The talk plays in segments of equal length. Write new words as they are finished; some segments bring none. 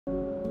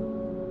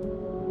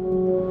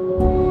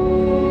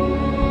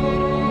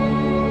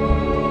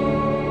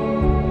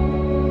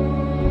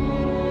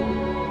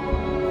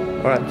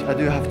Alright, I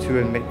do have to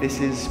admit,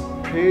 this is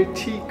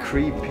pretty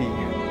creepy.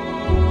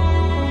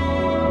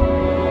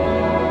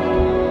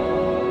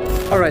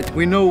 Alright,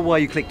 we know why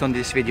you clicked on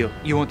this video.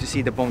 You want to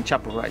see the bone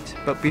chapel, right?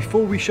 But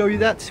before we show you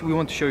that, we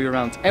want to show you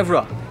around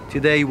Évora.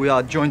 Today we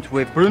are joined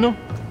with Bruno,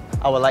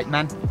 our light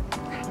man.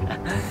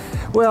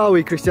 Where are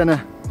we,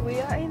 Christiana?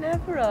 We are in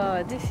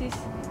Évora. This is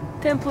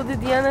Temple de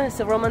Diana. It's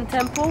a Roman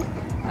temple,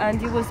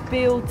 and it was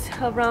built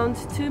around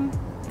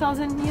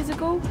 2,000 years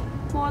ago,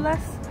 more or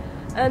less.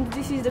 And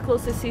this is the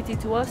closest city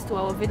to us, to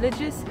our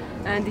villages,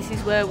 and this is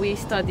where we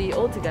study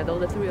all together, all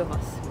the three of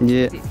us.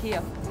 Yeah.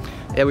 Here.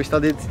 Yeah, we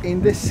studied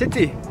in this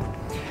city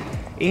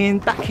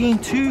back in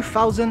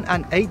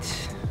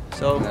 2008.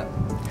 So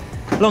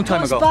long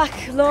time ago.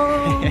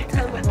 Long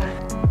time ago.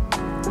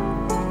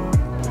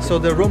 So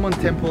the Roman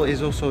temple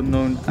is also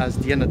known as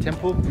Diana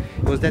Temple.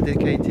 It was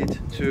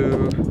dedicated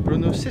to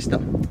Bruno's sister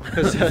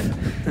because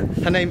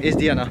her name is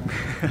Diana.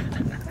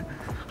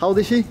 How old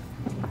is she?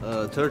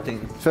 13.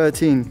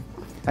 13.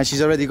 And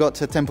she's already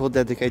got a temple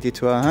dedicated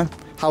to her, huh?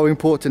 How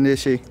important is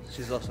she?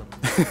 She's awesome.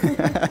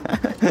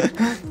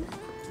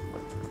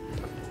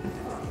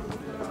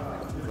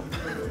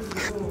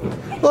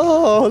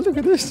 Oh, look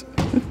at this.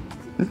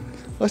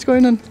 What's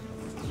going on?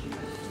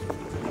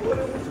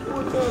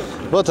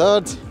 Boa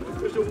tarde.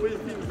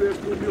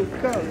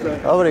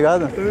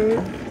 Obrigado.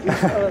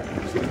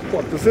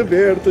 Portas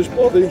abertas,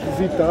 podem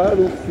visitar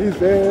o que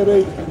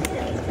quiserem.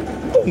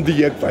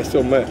 Dia que vai ser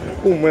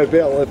uma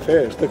bela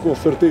festa, com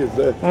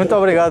certeza. Muito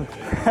obrigado.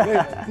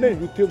 Nem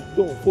no tempo de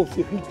Dom Afonso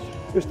Henriques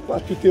este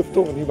pátio teve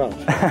tão animado.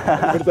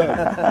 É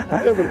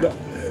verdade, é verdade.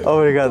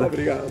 Obrigado.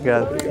 Obrigado.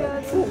 Obrigado.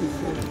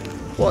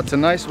 What a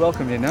nice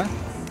welcome here, no?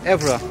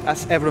 Évora,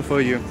 that's Évora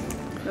for you.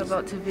 We're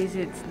about to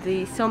visit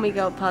the São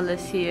Miguel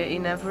Palace here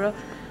in Évora,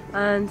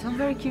 and I'm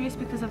very curious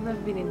because I've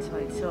never been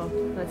inside, so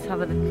let's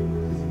have a look.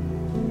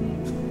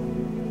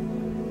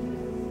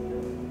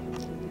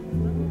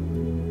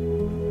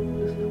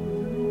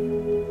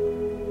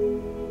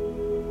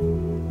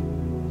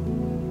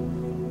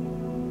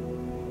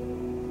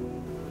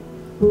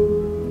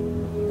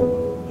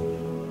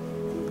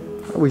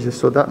 We just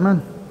saw that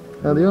man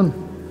early on.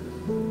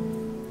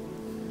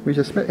 We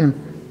just met him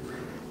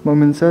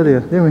moments earlier,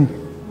 didn't we?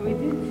 We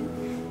did.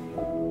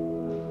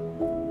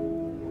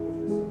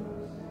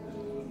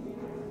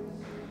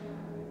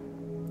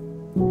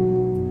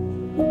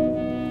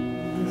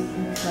 This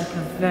looks like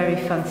a very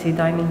fancy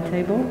dining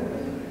table.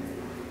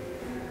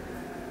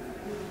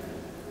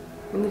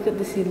 And look at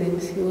the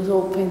ceilings, it was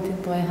all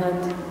painted by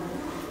hand.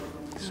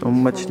 So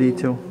much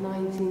detail.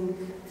 19th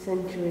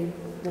century,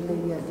 the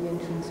lady at the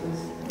entrance was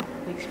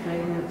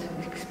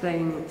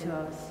explaining it to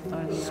us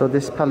earlier. So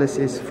this palace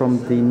is from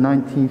the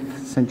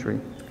 19th century.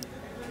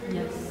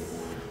 Yes.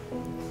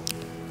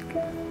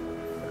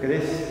 Look at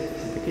this,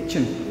 this is the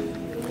kitchen.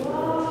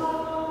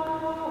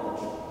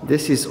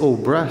 This is all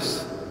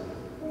brass.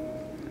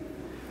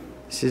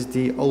 This is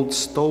the old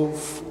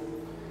stove,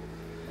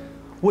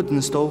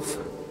 wooden stove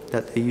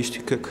that they used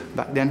to cook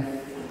back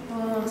then.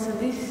 Oh, so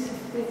this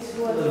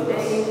was a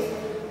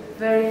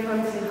very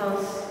fancy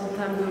house in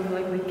times of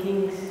like the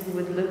kings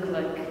would look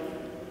like.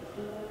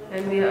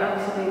 And we are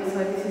actually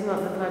inside. This is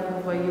not the type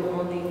of where you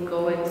only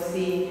go and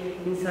see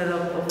inside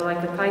of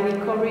like a tiny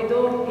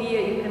corridor. Here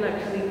you can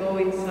actually go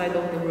inside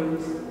of the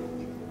rooms.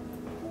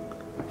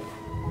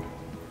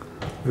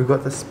 We've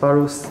got the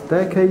spiral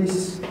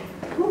staircase.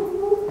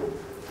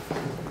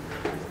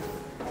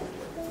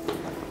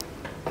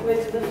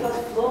 Went to the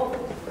first floor.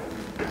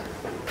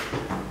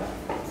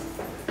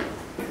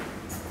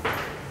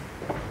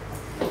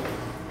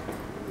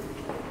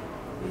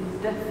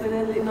 It's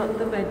definitely not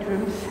the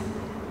bedrooms.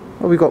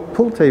 Oh, we got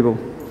pool table.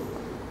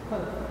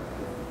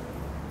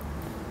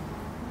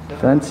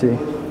 Fancy.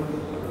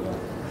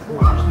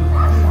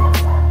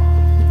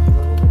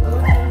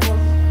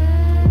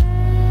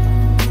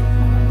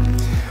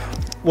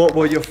 What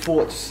were your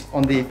thoughts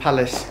on the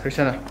palace,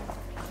 Christiana?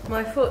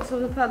 My thoughts of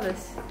the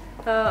palace.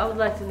 I would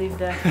like to live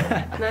there.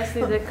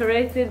 Nicely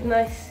decorated,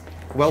 nice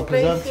Well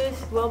preserved.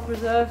 spaces, well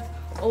preserved.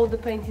 All the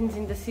paintings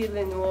in the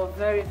ceiling were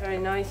very, very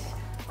nice.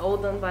 All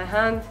done by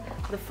hand.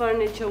 The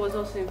furniture was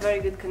also in very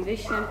good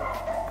condition.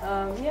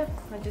 Yeah,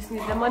 I just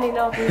need the money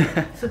now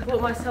to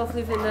support myself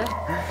living there.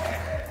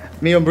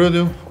 Me and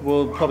Bruno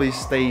will probably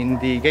stay in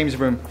the games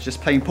room,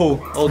 just playing pool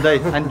all day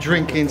and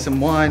drinking some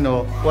wine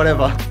or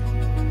whatever.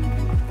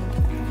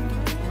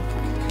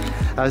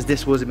 As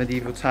this was a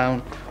medieval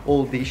town,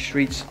 all these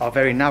streets are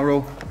very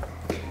narrow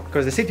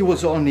because the city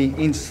was only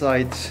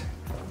inside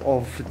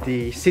of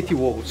the city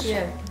walls.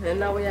 Yeah, and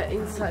now we are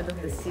inside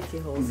of the city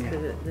halls.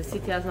 Yeah. The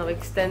city has now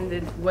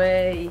extended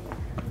way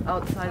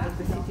outside of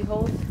the city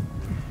halls,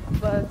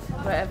 but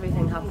where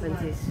everything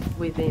happens is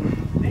within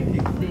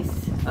this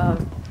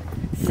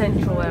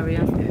central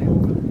area.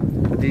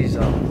 Yeah. These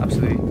are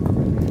absolutely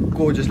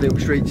gorgeous little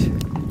streets.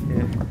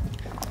 Yeah.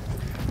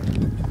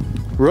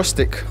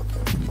 Rustic.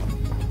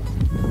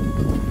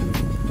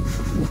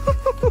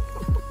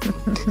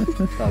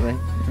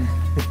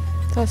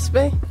 That's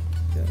me.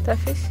 That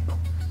fish.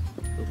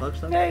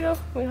 There you go.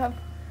 We have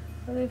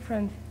a little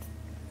friend.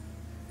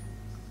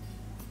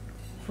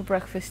 for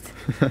breakfast.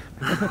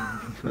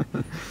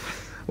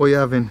 What are you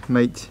having,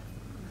 mate?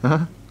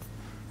 Huh?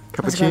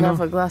 I was going to have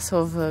Cappuccino? a glass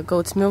of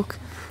goat's milk.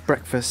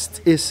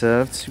 Breakfast is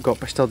served. We've got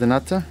pastel de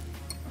nata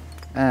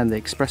and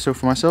the espresso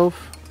for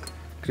myself.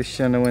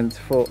 Cristiano went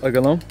for a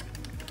galon.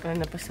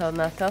 And a pastel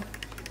nata,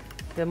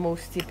 the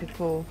most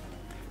typical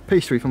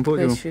Pastry from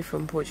Portugal. pastry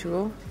from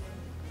Portugal.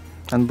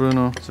 And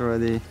Bruno's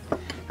already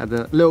had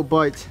a little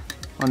bite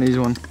on his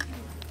one.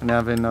 And they're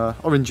having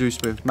orange juice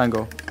with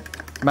mango.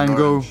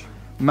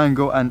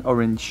 Mango and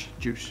orange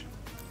juice.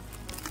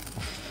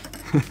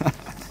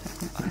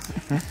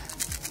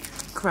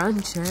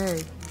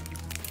 Crunchy.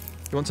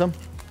 You want some?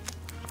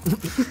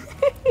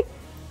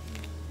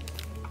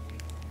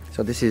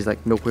 So this is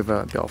like milk with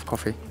a bit of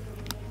coffee.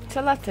 It's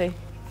a latte.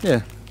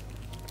 Yeah.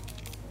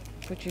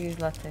 Portuguese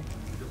latte.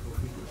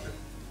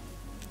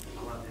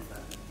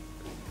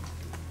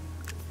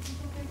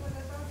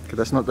 Okay,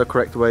 that's not the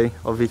correct way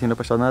of eating a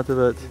pastel nata,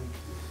 but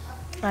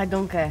I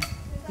don't care.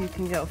 You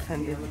can get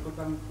offended.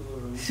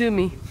 Sue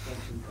me.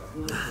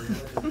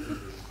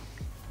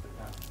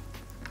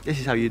 this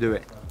is how you do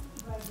it.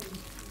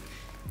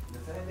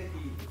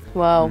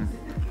 Wow.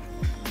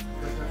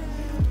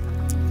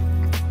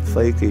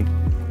 Flaky.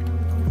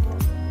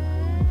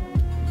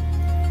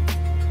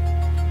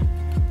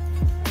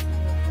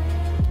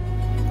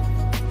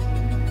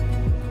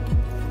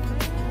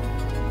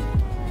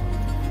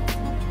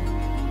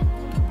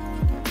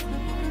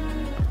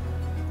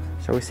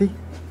 Shall we see?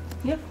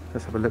 Yeah.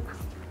 Let's have a look.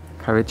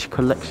 Carriage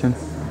collection.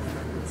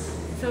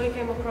 So we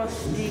came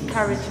across the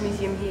carriage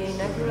museum here in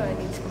Évora and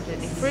it's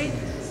completely free.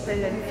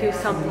 There are a few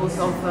samples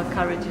of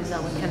carriages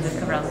that we can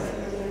look around.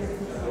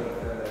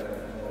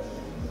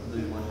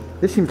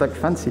 This seems like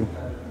fancy.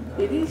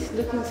 It is.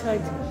 Look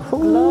inside. Oh.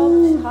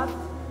 Gloves, hat.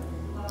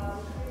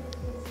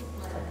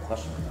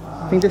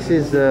 I think this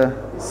is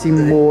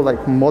seem more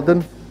like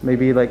modern,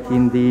 maybe like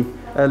in the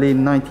early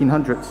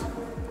 1900s.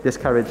 This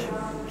carriage.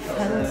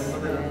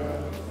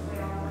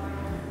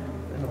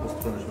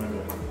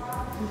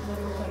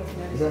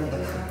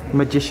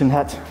 Magician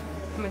hat.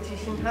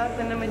 Magician hat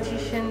and a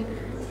magician.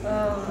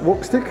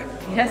 Walk stick?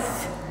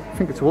 Yes. I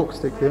think it's a walk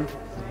stick, yeah.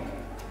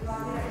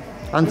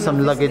 And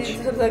some luggage.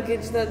 The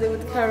luggage that they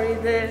would carry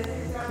their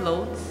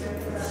clothes.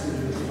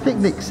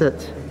 Picnic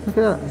set. Look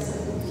at that.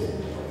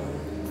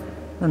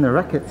 And a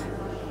racket.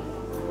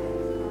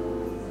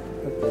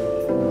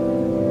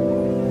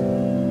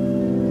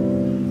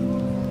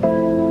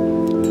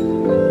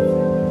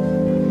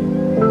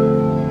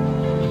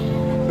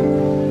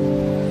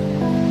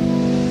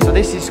 So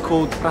this is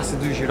called Praça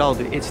do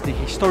Geraldo. It's the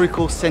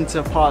historical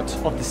center part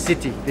of the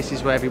city. This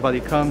is where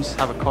everybody comes,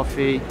 have a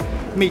coffee,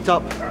 meet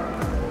up.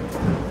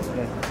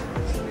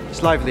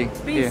 It's lively.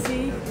 Busy.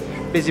 Here.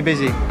 Busy,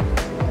 busy.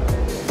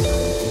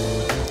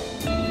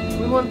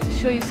 We want to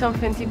show you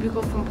something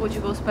typical from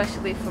Portugal,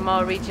 especially from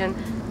our region,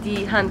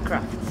 the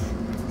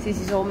handcrafts. This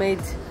is all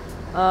made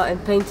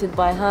and painted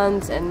by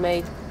hand and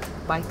made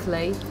by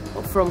clay,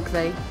 or from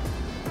clay.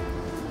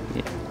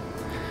 Yeah.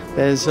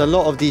 There's a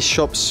lot of these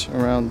shops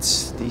around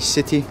the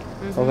city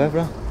of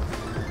Évora.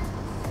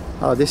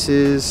 Oh, this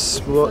is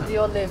what? For the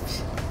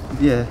olives.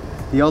 Yeah,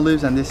 the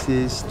olives, and this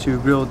is to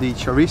grill the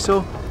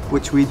chorizo,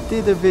 which we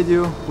did a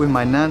video with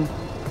my nan.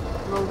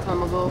 Long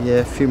time ago. Yeah,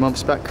 a few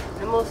months back.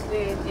 And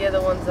mostly the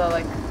other ones are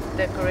like to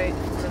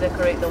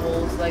decorate the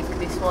walls, like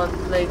this one,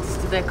 plates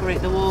to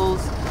decorate the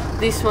walls.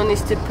 This one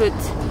is to put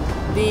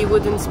the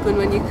wooden spoon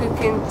when you're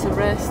cooking to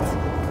rest.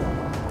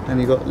 And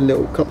you got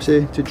little cups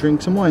here to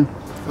drink some wine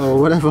or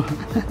whatever,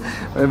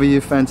 whatever you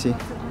fancy.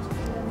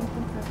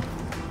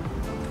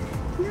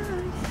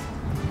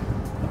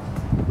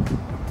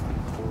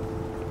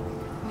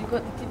 You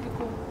got the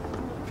typical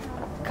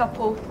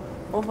couple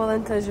of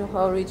Alentejo,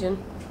 our region.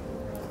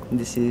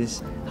 This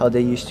is how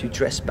they used to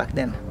dress back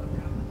then.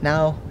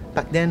 Now,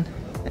 back then,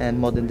 and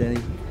modern day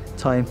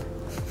time.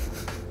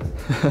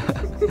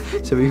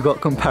 So we've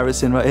got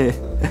comparison right here.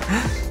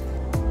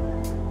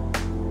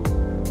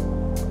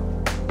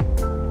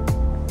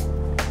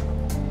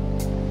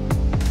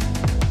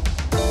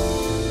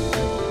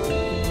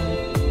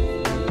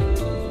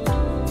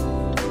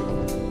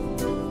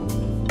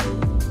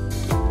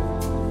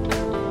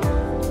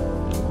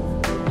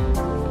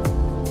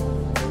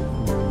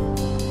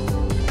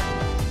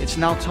 It's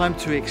now time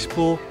to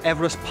explore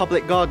Évora's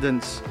public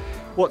gardens.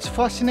 What's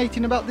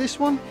fascinating about this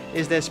one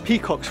is there's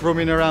peacocks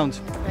roaming around.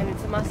 And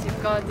it's a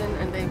massive garden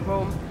and they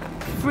roam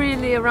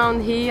freely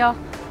around here.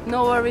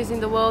 No worries in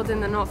the world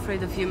and they're not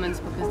afraid of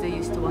humans because they're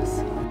used to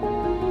us.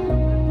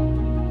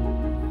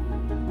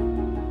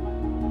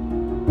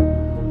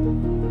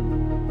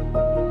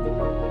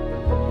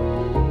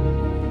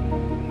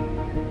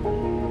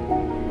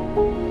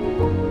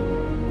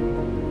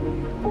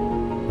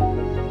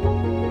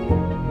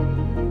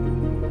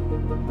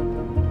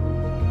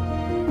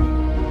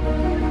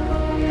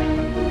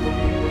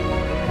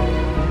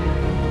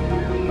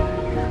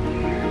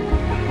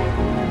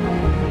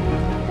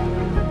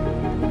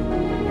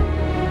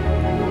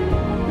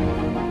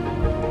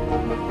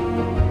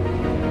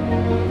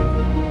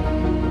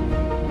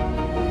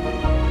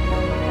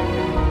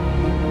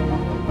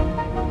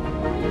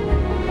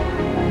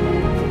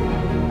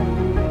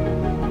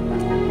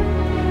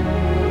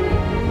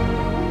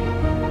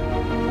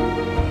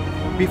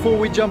 Before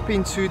we jump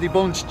into the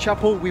Bones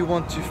Chapel, we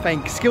want to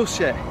thank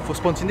Skillshare for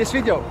sponsoring this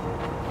video.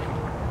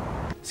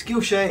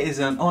 Skillshare is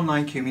an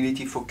online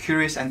community for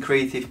curious and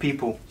creative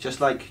people, just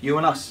like you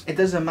and us. It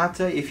doesn't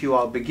matter if you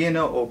are a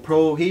beginner or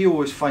pro, here you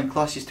always find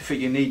classes to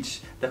fit your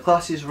needs. The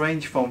classes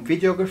range from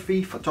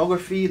videography,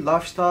 photography,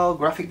 lifestyle,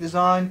 graphic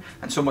design,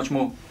 and so much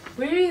more.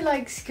 We really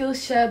like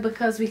Skillshare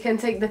because we can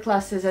take the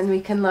classes and we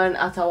can learn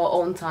at our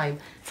own time.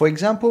 For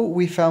example,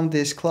 we found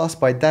this class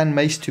by Dan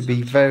Mace to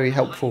be very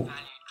helpful.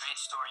 Great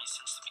stories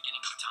since the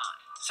beginning of time.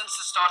 Since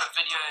the start of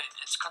video,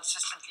 it's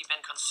consistently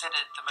been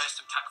considered the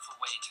most impactful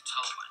way to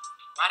tell one.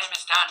 My name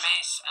is Dan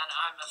Mace and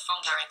I'm a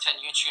film director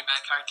and YouTuber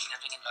currently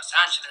living in Los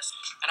Angeles,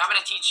 and I'm going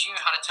to teach you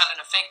how to tell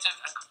an effective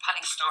and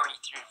compelling story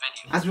through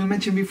video. As we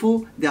mentioned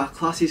before, there are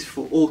classes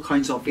for all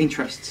kinds of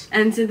interests.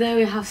 And today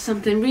we have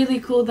something really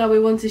cool that we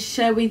want to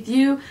share with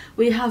you.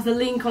 We have a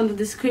link on the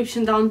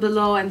description down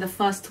below, and the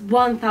first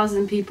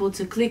 1,000 people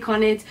to click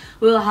on it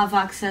will have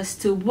access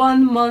to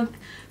 1 month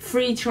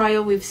free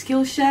trial with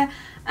Skillshare.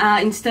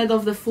 Instead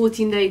of the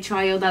 14-day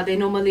trial that they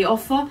normally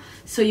offer,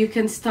 so you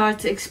can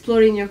start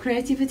exploring your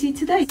creativity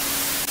today.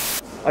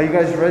 Are you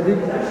guys ready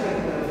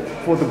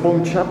for the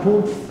Bone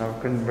Chapel? Now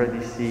we can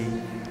already see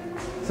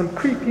some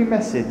creepy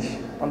message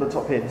on the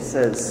top here. It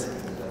says,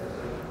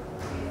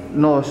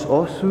 Nós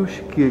ossos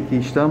que aqui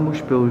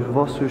estamos pelos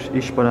vossos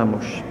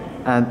esperamos.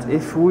 And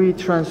if we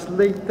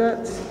translate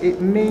that,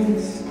 it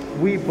means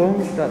we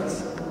bones that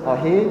are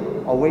here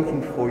are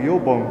waiting for your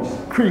bones.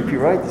 Creepy,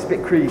 right? It's a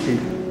bit creepy.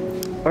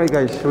 Alright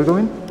guys, shall we go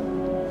in?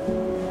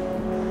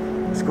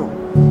 Let's go.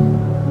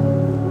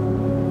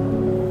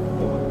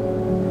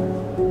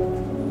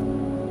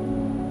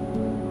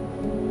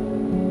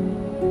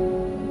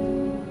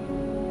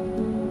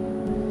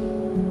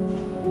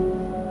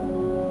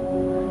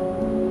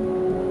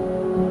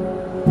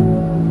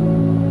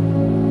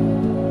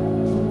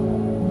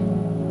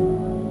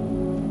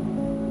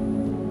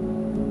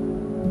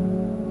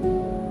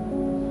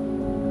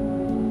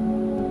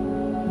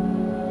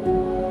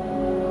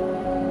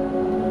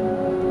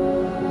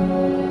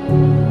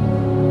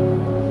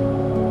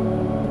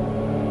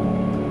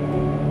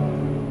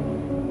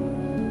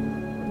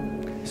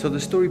 So the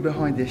story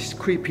behind this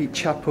creepy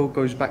chapel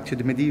goes back to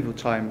the medieval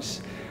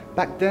times.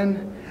 Back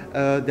then,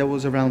 there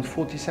was around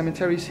 40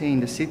 cemeteries here in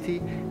the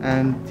city,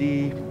 and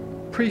the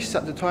priests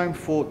at the time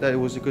thought that it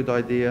was a good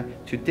idea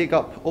to dig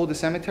up all the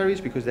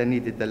cemeteries because they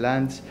needed the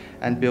land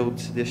and build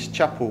this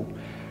chapel.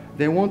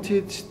 They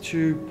wanted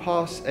to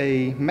pass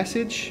a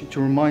message to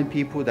remind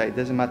people that it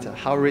doesn't matter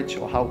how rich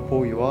or how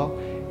poor you are,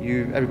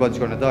 everybody's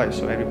gonna die,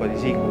 so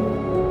everybody's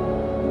equal.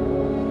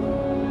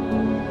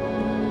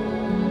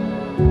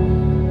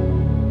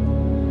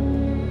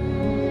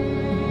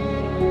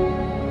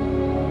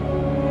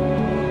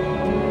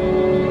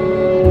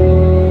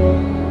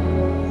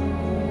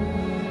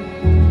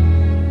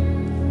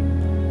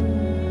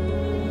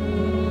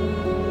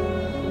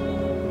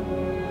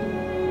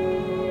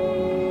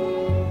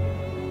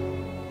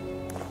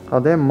 Are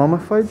they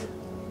mummified?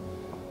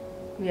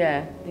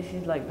 Yeah, this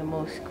is like the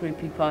most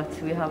creepy part.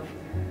 We have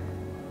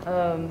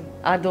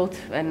adult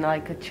and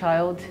like a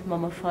child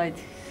mummified.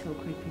 So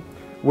creepy.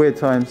 Weird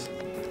times.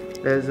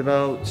 There's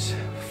about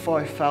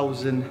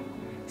 5,000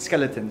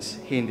 skeletons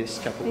here in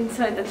this chapel.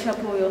 Inside the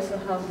chapel we also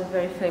have the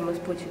very famous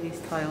Portuguese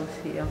tiles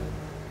here.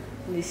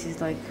 This is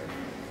like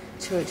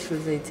church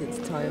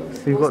related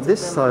tiles. We've got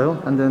this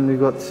style and then we've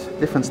got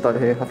different style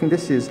here. I think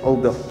this is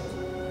older,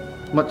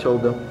 much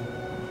older.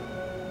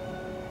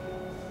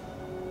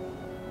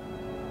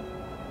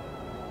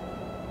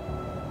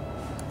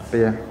 But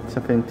yeah,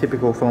 something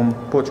typical from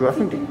Portugal, I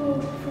think. Typical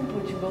from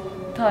Portugal.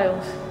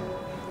 Tiles.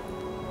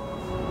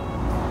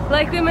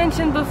 Like we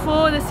mentioned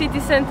before, the city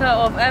centre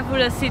of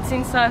Évora sits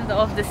inside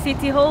of the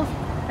city hall,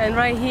 and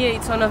right here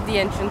it's one of the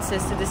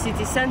entrances to the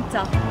city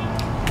centre.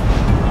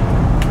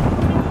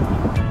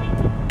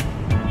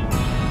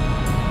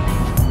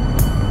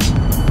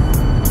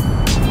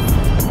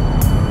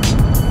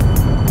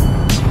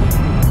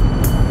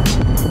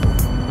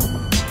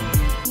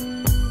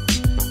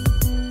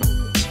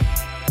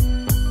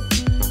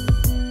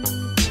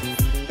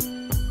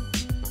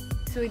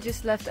 We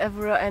just left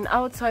Évora, and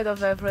outside of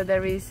Évora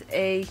there is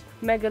a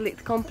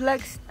megalith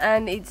complex,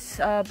 and it's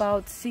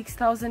about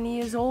 6,000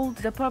 years old.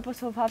 The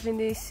purpose of having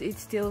this is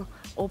still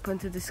open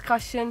to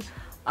discussion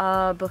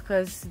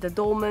because the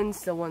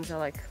dolmens, the ones that are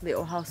like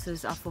little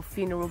houses, are for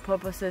funeral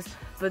purposes,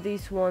 but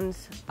these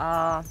ones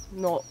are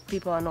not,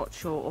 people are not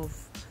sure of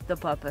the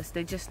purpose.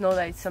 They just know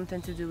that it's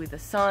something to do with the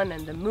sun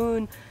and the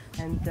moon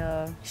and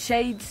the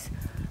shades,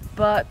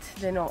 but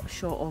they're not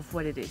sure of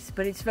what it is.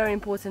 But it's very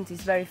important,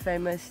 it's very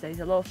famous, there's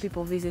a lot of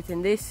people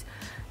visiting this,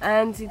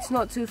 and it's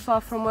not too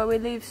far from where we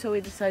live, so we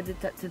decided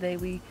that today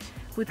we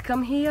would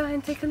come here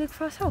and take a look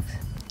for ourselves.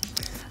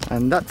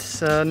 And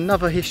that's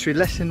another history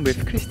lesson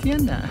with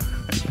Christiana.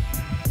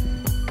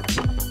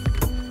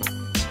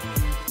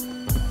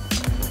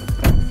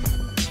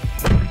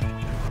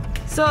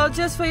 So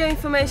just for your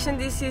information,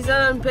 this is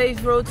an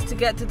unpaved road to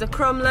get to the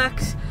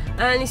Cromlechs,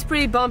 and it's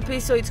pretty bumpy,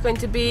 so it's going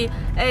to be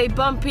a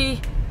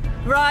bumpy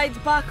ride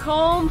back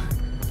home.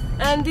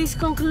 And this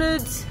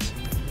concludes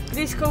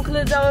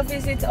our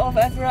visit of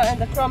Évora and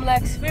the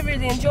Cromlechs. We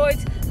really enjoyed.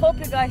 Hope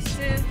you guys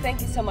too.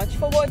 Thank you so much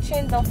for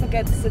watching. Don't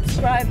forget to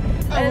subscribe.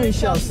 And we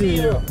shall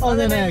see you on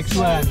the next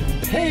one.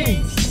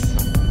 Peace!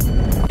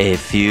 A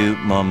few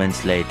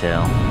moments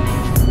later.